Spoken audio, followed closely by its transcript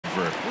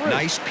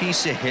Nice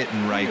piece of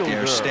hitting right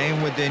there,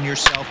 staying within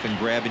yourself and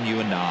grabbing you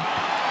a knock.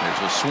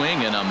 There's a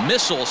swing and a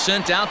missile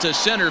sent out to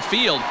center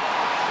field.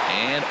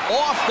 And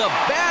off the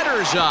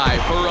batter's eye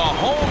for a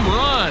home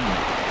run.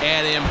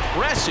 An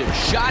impressive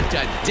shot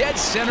to dead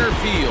center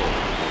field.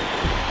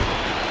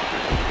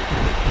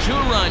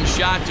 Two-run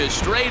shot to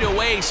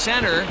straightaway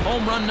center.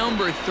 Home run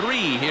number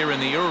 3 here in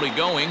the early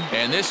going.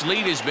 And this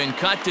lead has been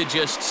cut to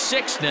just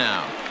 6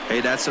 now. Hey,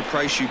 that's the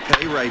price you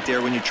pay right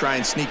there when you try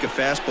and sneak a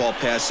fastball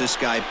past this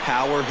guy.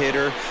 Power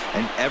hitter,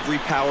 and every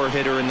power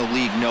hitter in the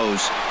league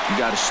knows you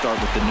got to start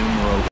with the numero